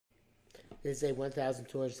This is a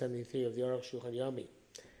 1,273 of the Arukh HaShulchan Yomi.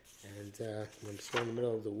 And I'm still in the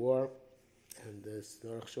middle of the war, and this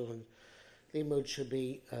Arukh HaShulchan limud should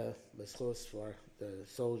be maschus for the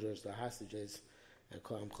soldiers, the hostages, and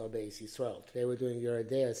Kol Amcha Beis Yisrael. Today we're doing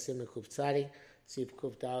Yeridea, Siman Kuf Tzadi, Sif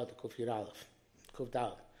Kuf Dalet, Kuf Yud Aleph. Kuf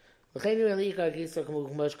Dalet.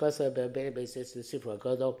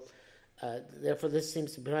 Therefore, this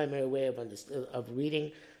seems the primary way of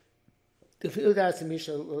reading.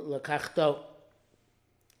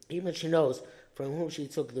 Even she knows from whom she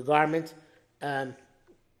took the garment, I'm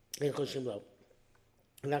not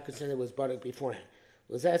concerned it was brought up beforehand.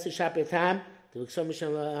 Was that a Shabbat time? This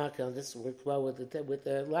works well with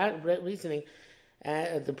the reasoning,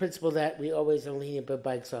 the principle that we always are lenient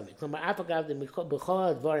by Ksami.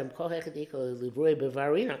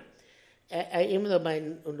 Even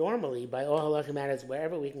though normally, by all halakhic matters,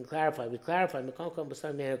 wherever we can clarify, we clarify.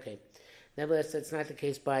 Nevertheless, that's not the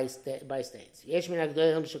case by states. They say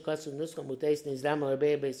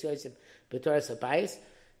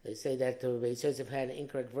that the Beis Yosef had an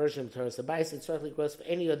incorrect version of Torah Sabayis. It certainly goes for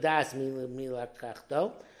any yodas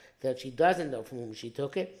milakachto, that she doesn't know from whom she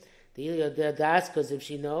took it. The yodas, because if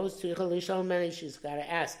she knows, she's got to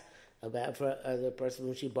ask about for the person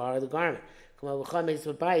whom she borrowed the garment.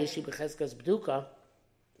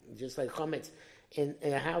 Just like chometz in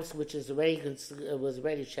a house which is was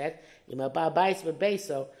already checked. If the Baal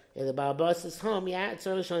Bas is home, you have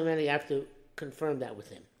to confirm that with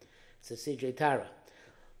him. It's a Sidrei Tara.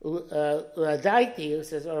 Daiti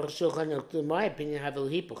says, in my opinion, have a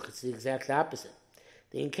hipuch. It's the exact opposite.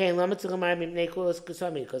 Because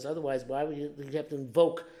otherwise, why would you have to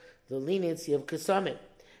invoke the leniency of Kesamim?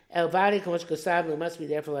 El Vadi Kamosh Kasav must be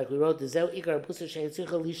therefore, like we wrote, the Zel Ikar Pusa Shein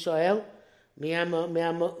Tzricha Lishoel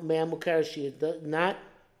Me'amukar. She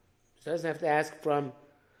doesn't have to ask from,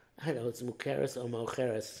 I don't know, it's Mukeres or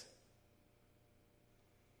Mocheres.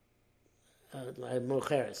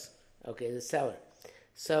 Mocheres. Okay, the seller.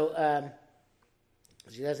 So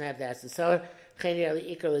she doesn't have to ask the seller.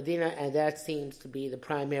 And that seems to be the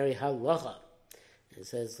primary halacha. It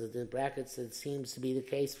says that in brackets it seems to be the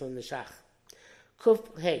case from the Shach.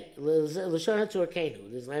 Kuf hey, l'shona Torah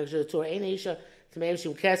kenu. This language of the Torah. Ein isha t'meim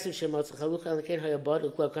shim kesef shemotz chalucha l'kein hayabod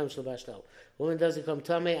l'klokam shlevashto. Woman doesn't come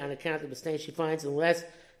tummy on account of the stain she finds unless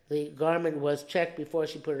the garment was checked before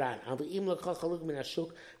she put it on. But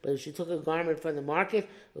if she took a garment from the market,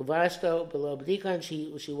 uvashto below b'dika, and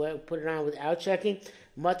she put it on without checking,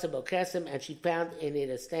 matzah b'kesem, and she found in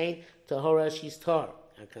it a stain, tahora, she's tar.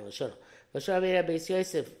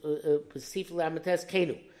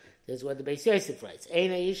 This is what the Beis Yosef writes.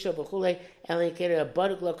 She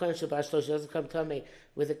doesn't come to me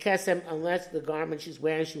with a kesem unless the garment she's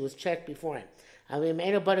wearing she was checked beforehand. If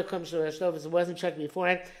it wasn't checked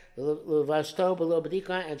beforehand,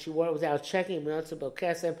 and she wore it without checking, and she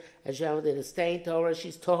found it a stain, Torah,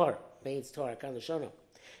 she's Torah. Means Torah, kind of shono.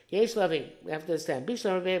 Yesh loving, we have to understand.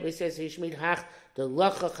 Bishlam Rebbe says Yishmid Hach the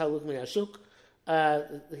Lacha Chaluk Min Hashuk.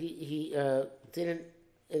 He didn't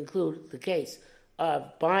include the case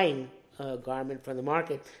of buying a garment from the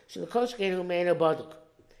market. Shelakosh Genu Meina Baduk.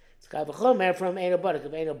 It's Kavachomer from Eino Baduk.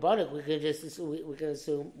 If Eino Baduk, we can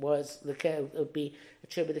assume was would be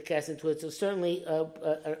attributed the kesem to it. So certainly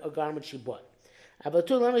a garment she bought. But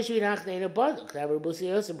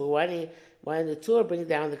why did the Torah bring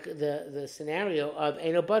down the scenario of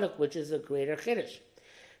Eino Baduk, which is a greater chiddush?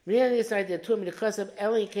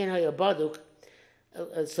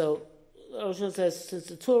 So Roshon says, since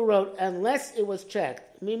the Torah wrote, unless it was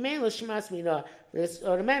checked,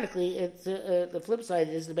 automatically, it's the flip side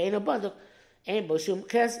is the Bein Baduk. Ein bo shum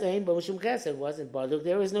kesed, it wasn't Baduk.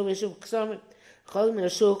 There is no issue of Ksomim.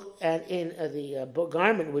 And in the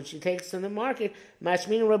garment which she takes from the market,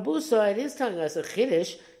 Mashmin Rabusa, it is telling us a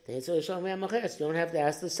chiddush. You don't have to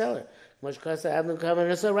ask the seller.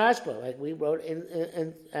 Like we wrote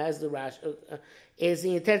in as the Rash is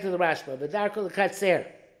the intent of the Rashba. But Darko Katzer.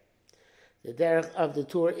 The derech of the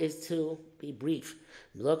Torah is to be brief.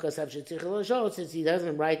 Since he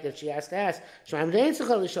doesn't write that she has to ask, it's right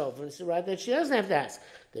that she doesn't have to ask.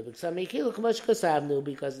 Because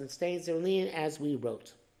it stains are lean as we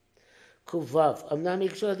wrote.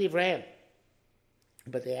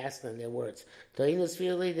 But they asked them their words. They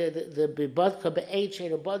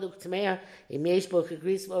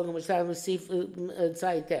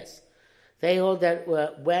hold that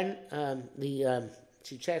when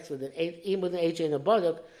she checks with even with an H in a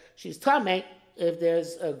baduk, she's tamei if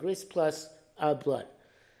there's a gris plus blood.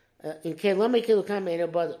 In kelame kilukam in a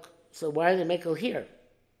baduk. So why do they make it here,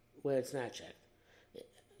 where it's not checked?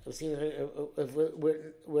 I've seen if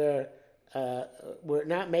we're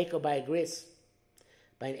not makel by a gris,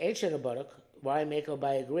 by an eight shein baduk. Why make her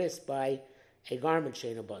by a gris by a garment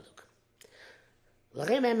shein baduk?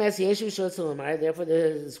 Therefore, there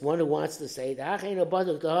is one who wants to say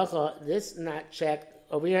this not checked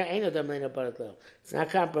over here. It's not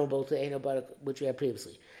comparable to Eino Baduk which we had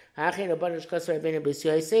previously. And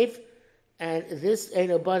this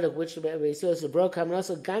Eino Baduk which Yosef broke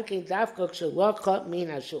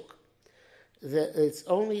it's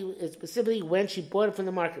specifically when she bought it from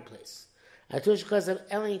the marketplace. Because of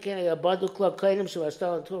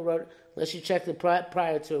unless she checked it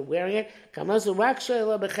prior to wearing it.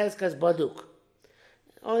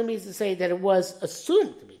 Only means to say that it was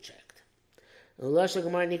assumed to be checked.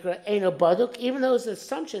 Even though it's an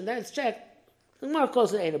assumption that it's checked, the Gemara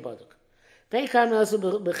calls it Eino Baduk.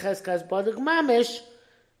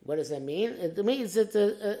 What does that mean? It means that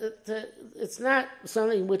it's not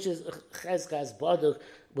something which is cheskas baduk,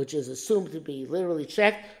 which is assumed to be literally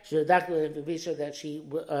checked. She should be sure that she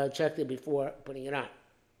checked it before putting it on.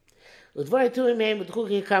 This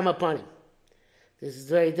is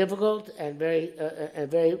very difficult and very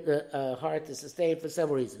hard to sustain for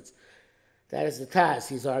several reasons. That is the Taz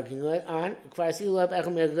he's arguing on. And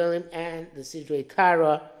the Sidrei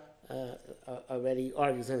Tara already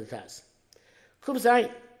argues on the Taz.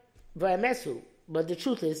 But the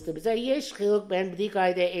truth is, there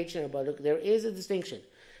is a distinction.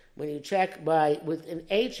 When you check with an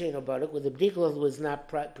H in a baduk, with the b'dika was not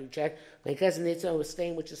pre-checked, when it needs a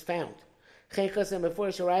stain which is found. Right, writes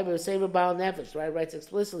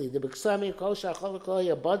explicitly, the b'ksami kosha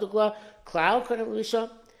cholakloya badukla klau kadam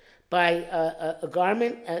by a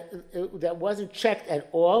garment that wasn't checked at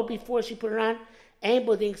all before she put it on. Ain't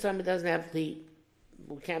boding something doesn't have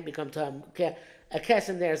can't become tummy. A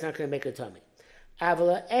kesem there is not going to make a tummy.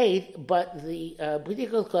 Avala aid, but the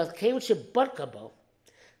b'dika cloth came with shebarkabo.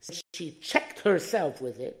 She checked herself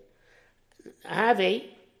with it.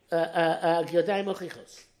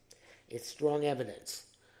 It's strong evidence.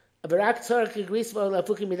 And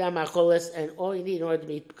all you need in order to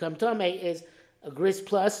become tamei is a gris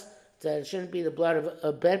plus. That it shouldn't be the blood of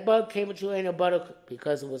a bed bug. Came with you in a baduk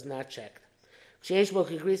because it was not checked. But if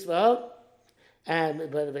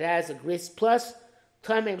it has a gris plus,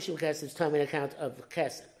 tamei mishum kesem is tamei on account of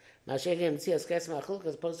kesem. As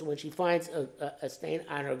opposed to when she finds a stain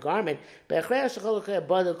on her garment. It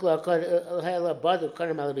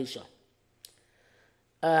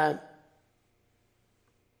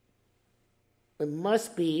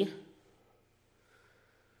must be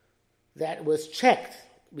that it was checked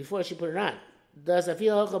before she put it on. Does I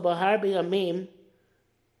feel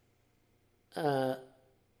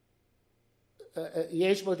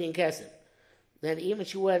then even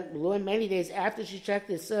she went many days after she checked,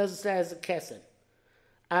 it still says a kesed.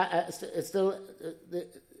 It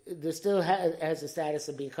still has a status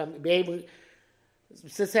of being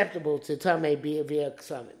susceptible to tamei via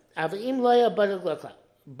ksamim.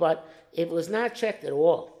 But if it was not checked at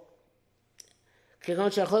all, such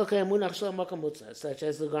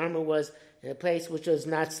as the garment was in a place which was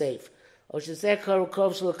not safe, or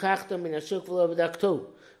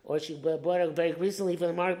she bought it very recently from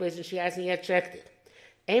the marketplace and she hasn't yet checked it.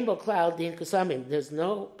 Aimbo cloud din kusamim. There's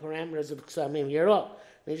no parameters of kusamim here at all.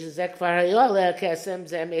 We say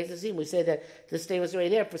that the stain was already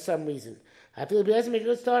there for some reason. I feel it doesn't make a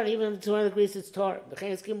good start, even if 200 degrees it's tar.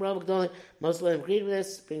 Most of them agree with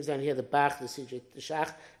this. Brings down here the Bach, the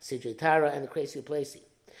Shach, Sidrei Tara, and the Crazy Placey.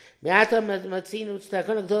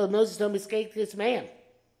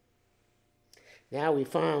 Now we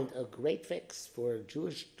found a great fix for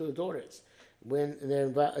Jewish daughters when they're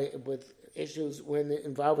involved with issues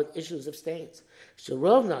of stains.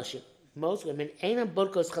 Most women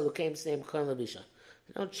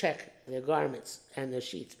don't check their garments and their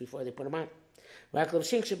sheets before they put them on. And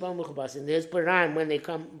they just put it on when they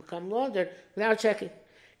become laundered without checking.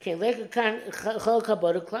 So that's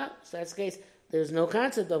the case. There's no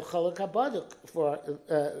concept of cholak habaduk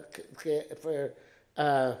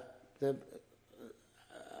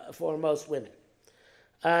for most women.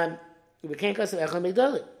 We can't go to Echel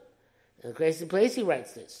Migdalim. And the Crazy Place he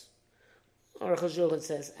writes this. Arukh HaShulchan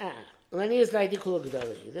says,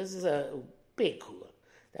 this is a big kula.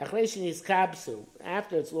 The Achreshin is kabsu,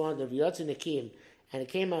 after it's laundered, v'yotzu nekim, and it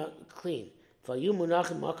came out clean. For you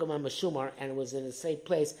munachim makam mashumar, and it was in a safe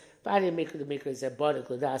place. V'adi mikra the mikra is a barak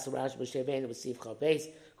l'das Rash b'shevein v'sif chal beis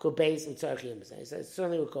kubeis u'tzarchim. He says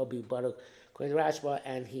certainly would call be barak according to Rashba,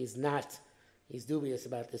 and he's dubious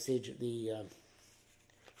about the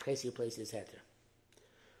case you place his head there.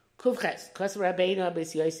 Kuvches kas Rabbeinu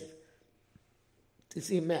Abis Yosef to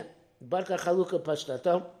see men barka chaluka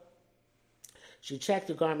pashtato. She checked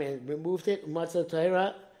the garment and removed it. Matzah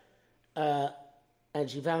Torah and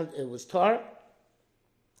she found it was tar.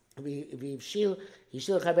 And she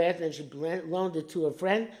loaned it to a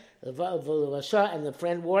friend, and the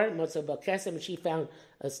friend wore it, and she found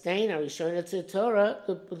a stain. Are we showing it to Torah?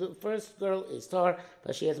 The first girl is tar,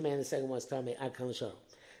 but she has a man, the second one is tar.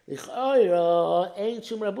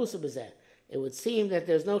 It would seem that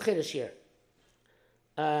there's no chiddush here.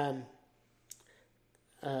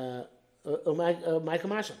 Michael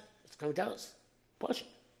Marshall, it's coming to tell us. Portion.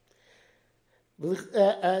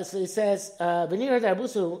 So he says,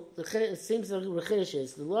 it seems like Rechidish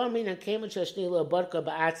is the law mean came and Shashnila Barka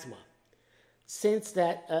Ba'atzma. Since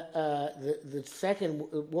that the second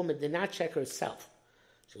woman did not check herself,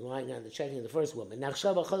 she's relying on the checking of the first woman. Now,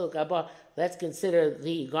 let's consider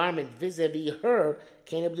the garment vis-a-vis her,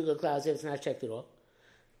 can't do the clouds if it's not checked at all.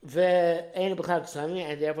 And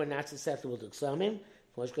therefore not susceptible to Ksamim,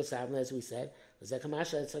 as we said. So it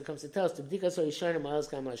comes to tell us,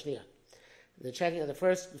 the checking of the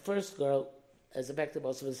first girl is effective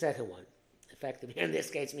also for the second one. Effective here in this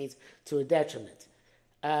case means to a detriment.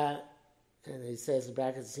 And he says in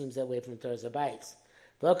brackets, it seems that way from the Torah's bikes.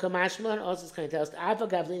 Kamashman also is going to tell us,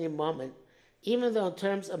 moment, even though in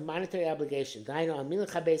terms of monetary obligation,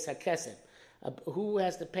 who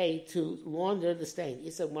has to pay to launder the stain?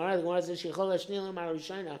 The second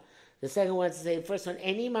one to say, the first one,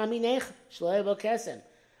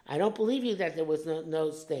 I don't believe you that there was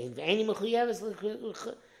no stain. I'm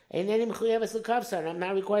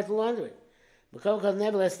not required to launder it.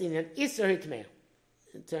 Nevertheless, in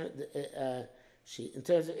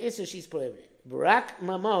terms of Isser, she's prohibited. Barak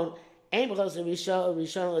Mamon,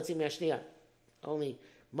 only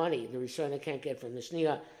money the Rishona can't get from the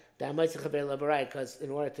Shnia. Because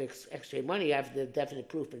in order to extract money, you have the definite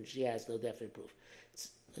proof, and she has no definite proof.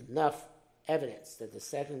 It's enough evidence that the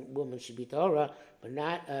second woman should be Torah, but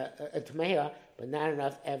not a Tmeah, but not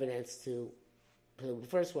enough evidence for the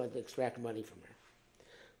first one to extract money from her.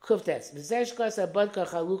 Kuftes.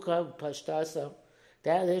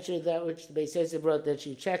 That literally that which the Beis Yosef wrote that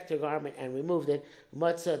she checked her garment and removed it.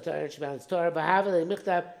 Matzah Torah and she found Torah. V'havale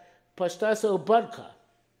michtav pashtaso ubadka.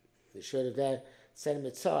 They should have said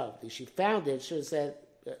mitzvah. She found it. Should have said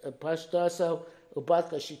pashtaso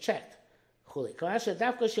ubadka. She checked. Chulik. Kasha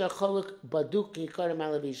dafka she acholuk baduk yikarim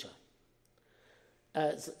alavisha.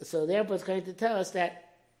 So therefore, it's going to tell us that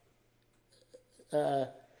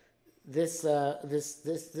this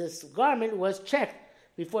garment was checked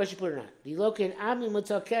before she put it on. The lokin ami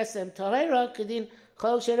mutzal kesem tahira kedin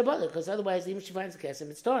choluk she'nabala, because otherwise, even if she finds a kesem,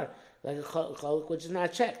 it's tar, like a choluk which is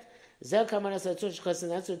not checked. Zel kamanas atush because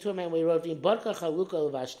that's the two man we wrote in barka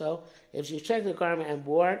chaluka levashto. If she checked the garment and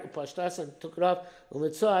wore it, pashtas and took it off,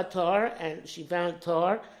 umitzah tar, and she found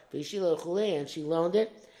tar, v'yishila chulei, and she loaned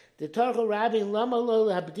it. The Torah Rabbin lama lo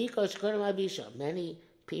habdika shkorim abisha. Many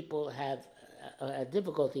people have a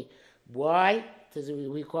difficulty. Why does it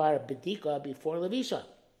require a bedika before levisha?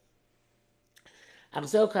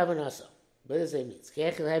 Amzel kavanasa. What does it mean?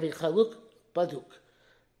 Chaluk baduk.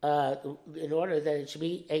 In order that it should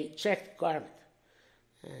be a checked garment.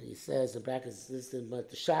 And he says in brackets, this is what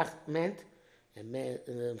the Shach meant, and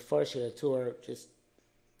the first tour just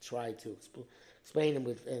tried to explain them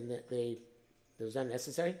with, and it was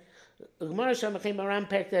unnecessary. Gemara Shama came around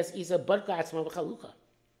Pektes Isa Badka Atzma V'Chaluka.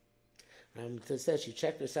 It says she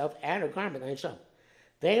checked herself and her garment. I sham.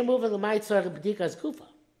 They move in the Maitzor B'Dikas Gufa,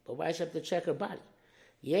 but why should she have to check her body?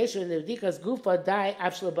 Yesh in the B'Dikas Gufa die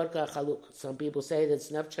Avshla Badka Chaluk. Some people say that it's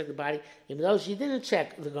enough to check the body, even though she didn't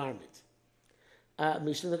check the garment.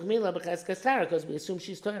 Mishnah Gemila B'Chaz Kastara, because we assume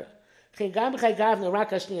she's Torah.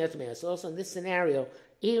 So also in this scenario,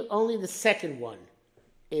 only the second one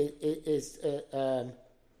is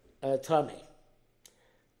Tomei.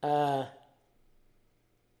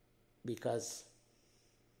 Because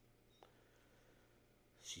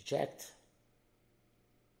she checked.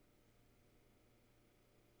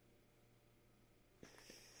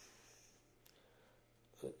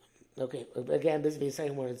 Okay, again, this is the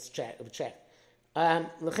second one, it's checked. So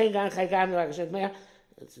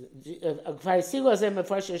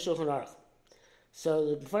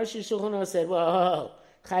the first Shulchan Aruch said, "Whoa,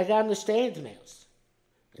 Chaygam the stain tomatoes."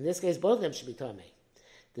 In this case, both of them should be tomei.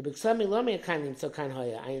 The Biksami Lomi Akanim Tzokan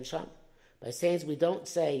Hoya Ayin Sham. By saying we don't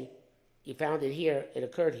say you found it here, it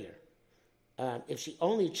occurred here. If she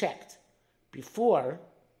only checked before,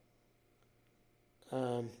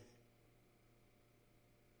 no,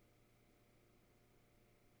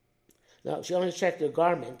 she only checked her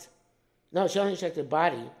garment. No, she only checked her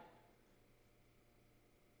body.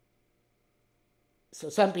 So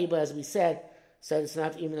some people, as we said it's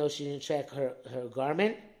enough even though she didn't check her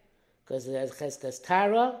garment, because it has cheskas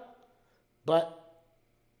tara, but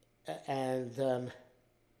and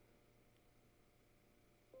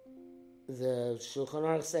the Shulchan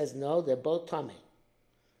Aruch says no, they're both tamei.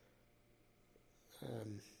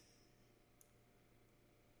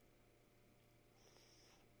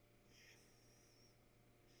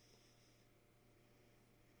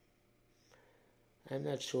 I'm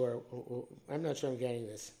not sure. I'm not sure I'm getting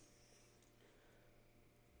this.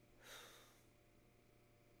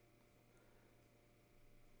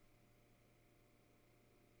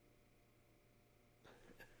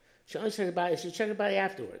 She only checked the body. She checked the body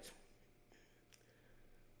afterwards.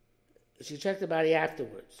 She checked the body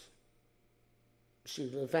afterwards. She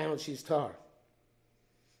found she's tar.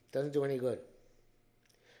 Doesn't do any good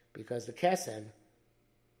because the kesem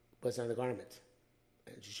was on the garment,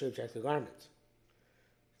 and she should have checked the garment.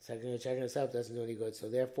 Checking herself doesn't do any good. So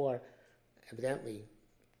therefore, evidently,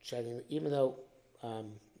 checking, even though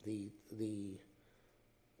the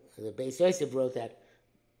Beis Yosef wrote that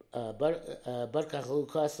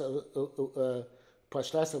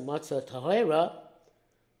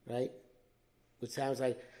right, which sounds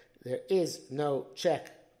like there is no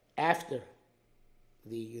check after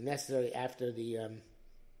the necessary after the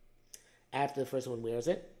first one wears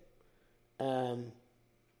it. No.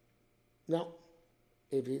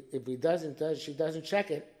 If he she doesn't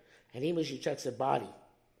check it, and even she checks her body,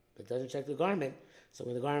 but doesn't check the garment. So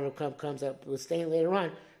when the garment comes up with stain later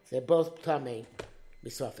on, they're both tamei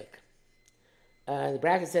misofik. The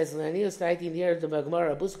bracket says,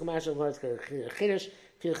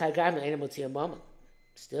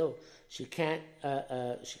 still, she can't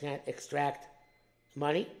extract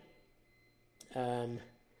money. Even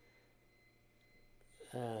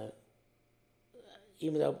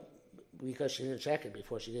though, because she didn't check it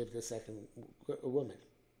before she gave the second woman.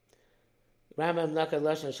 Rambam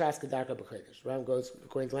goes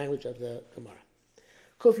according to the language of the Gemara.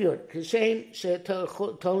 Kufiyot, Kishem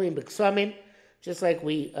Tolim B'Ksamim, just like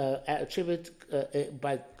we attribute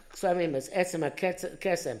by Ksamim as Esem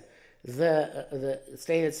Kesem, the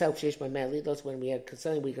stain itself, Sheish Maman Lidos, when we had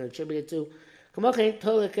Kesem, we can attribute it to Kamochen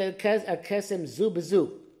Tolik Kesem Zu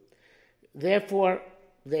B'Zu. Therefore,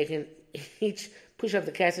 they can each push up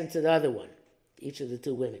the kesem to the other one, each of the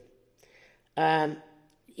two women.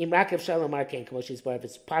 Imrakev Shalom Arkein, Kamoshi's bar, if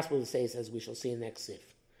it's possible to say, as we shall see in the next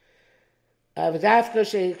sif. It's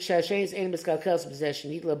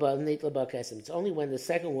only when the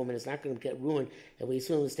second woman is not going to get ruined that we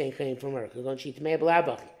assume the stain came from her.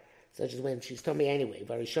 Such as when she's told me anyway. And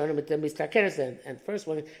the first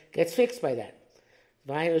one gets fixed by that.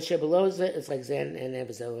 It's like Zen and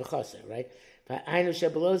Ebezel Choser, right?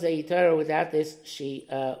 Without this, she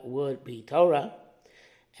would be Torah.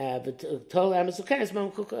 The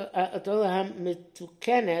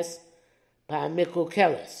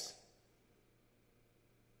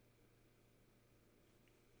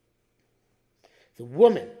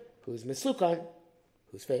woman who's Mesukon,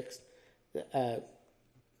 who's fixed,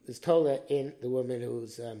 is Torah in the woman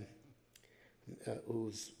who's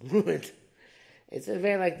ruined. It's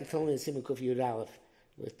very like the Torah in Simon Kuf Yud Aleph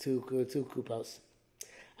with two kupos.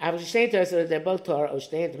 So they're both Torah, or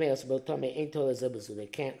Shtein Tmeos, both Torah, ain't Torah Zebuzu. They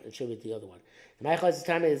can't attribute the other one. Why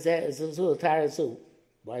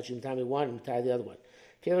should you tell me one and tie the other one?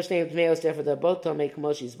 Therefore, they're both Torah,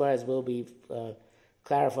 Kamoshi's bars will be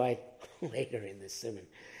clarified later in this sermon.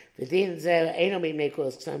 The Din Zeh may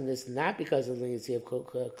cause Ksamim, this not because of the leniency of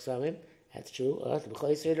Ksamim, that's true, but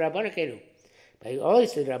he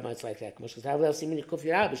always said Rabban, it's like that.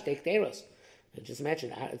 I just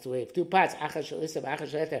mentioned, it's a way of two pots,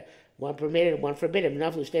 one permitted and one forbidden.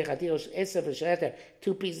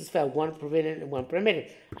 Two pieces fell, one forbidden and one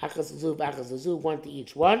permitted. One to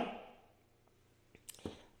each one.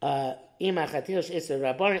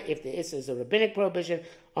 If the Issa is a rabbinic prohibition,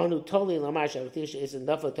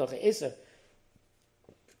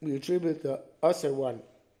 we attribute the Usr one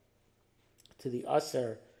to the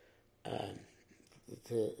Usr,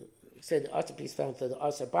 say the Usr piece fell to the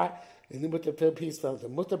Usr bat, and the Mutter piece fell to the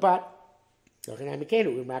Mutter bat. You do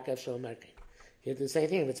the same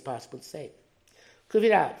thing if it's possible to say.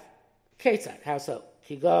 Kuvirav, Ketzad, how so?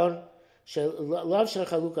 Kigon, love shel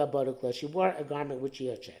chalukah barukla. She wore a garment which she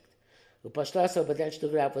had checked. Upashtaso, but then she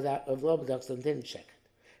took it out without of lobadux and didn't check it.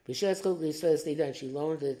 V'shes chulukli says and she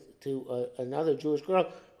loaned it to another Jewish girl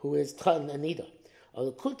who is Tan Anida. Or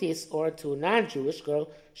the kutis, or to a non-Jewish girl,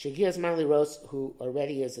 Shagias Mali Rose, who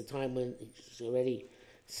already is a time when she's already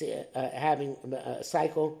having a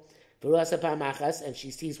cycle. V'rasa pa'machas, and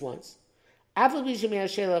she sees once.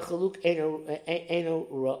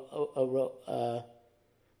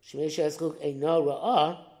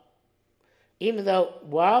 Even though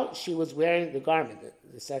while she was wearing the garment,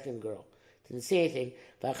 the second girl, didn't see anything.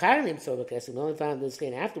 The only found the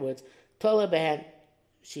skin afterwards. Tola Behan,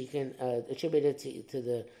 she can attribute it to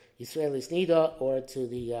the Israeli Snida or to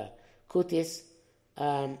the Kutis,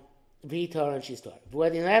 Vitor, and she's Torah.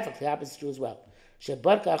 The opposite is true as well.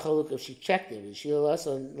 If she checked it, she'll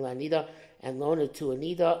also Lanida and loan it to a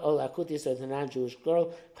Nida, or Lakutis, or the non-Jewish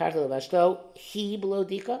girl, Karkel Vashto, he below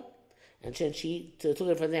Dika, and then she took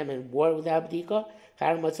it from them and wore it without Dika,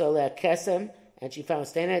 Karamatzoleh Kesem, and she found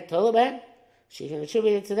Stana, Tolaban, she can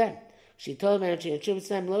attribute it to them. She told them, she attributes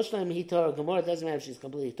to them, Lo Shalom He Torah Gemara, it doesn't matter if she's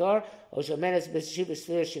completely Torah, or Shamenes B'Shiva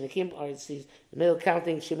Shvir Shinakim, or she's in the middle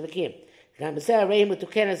counting Shinakim. Rameseh Reim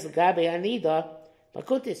Utukenes Gabe Anida,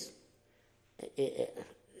 Makutis.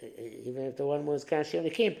 Even if the one was kind of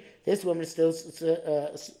Shinakim, this woman is still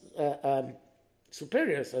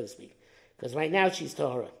superior, so to speak, because right now she's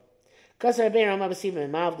Torah. Kasar Bein Ramah B'Siman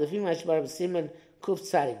Mav, the female Shbar B'Siman Kuf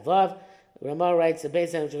Tzadik Vav. Ramah writes the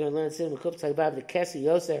base which we're going to learn Siman Kuf Tzadik Vav, the Kesi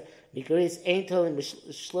Yoser Mikaris Ein Tolim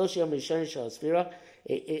Shlosh Yom Rishon Shal Sfira,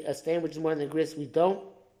 a stain which is more than the gris. We don't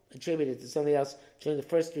attribute it to somebody else during the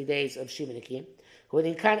first 3 days of Shimonikim.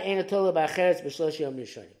 Within Kan Ein Tola Ba'Cheretz B'Shlosh Yom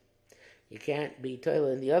Rishon. You can't be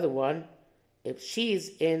Toila in the other one if she's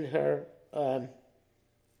in her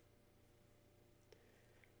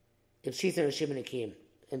Shimonikim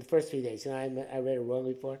in the first 3 days. I read it wrong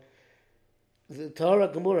before. The Torah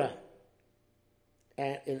Gemura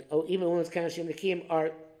and even women's kind of Shimonikim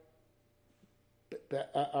are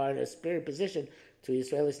in a spirit position to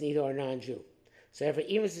Israelis Nida or non-Jew. So if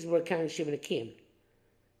even since we're counting Shimonikim,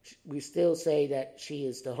 we still say that she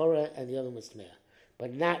is Tahora and the other one is Tmeah,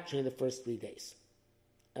 but not during the first 3 days.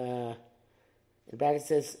 In bracket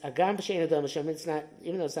says, Agam b'shein adam Hashem, it's not,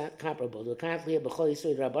 even though it's not comparable, because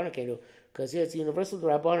here it's universal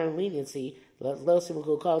Rabbanan leniency, Losim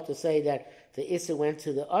will call to say that the Issa went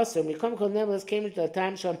to the Asr. Nevertheless, came into the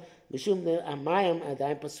time Sham Mishum the Amayim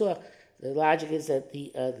Adayim Pasuach. The logic is that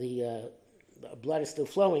the blood is still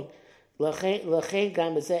flowing. So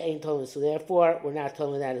therefore, we're not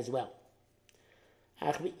telling that as well.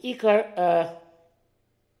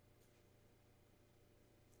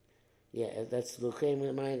 Yeah, that's Luchem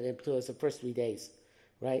in mind. It's the first 3 days,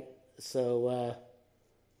 right? So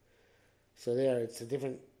there, it's a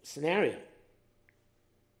different scenario.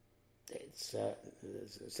 It's a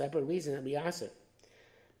separate reason that we ask it.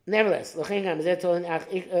 Nevertheless, Luchem therefore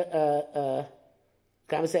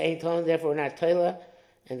we're not Toila,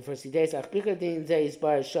 and the first 3 days. But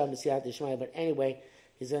anyway,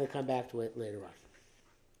 he's going to come back to it later on.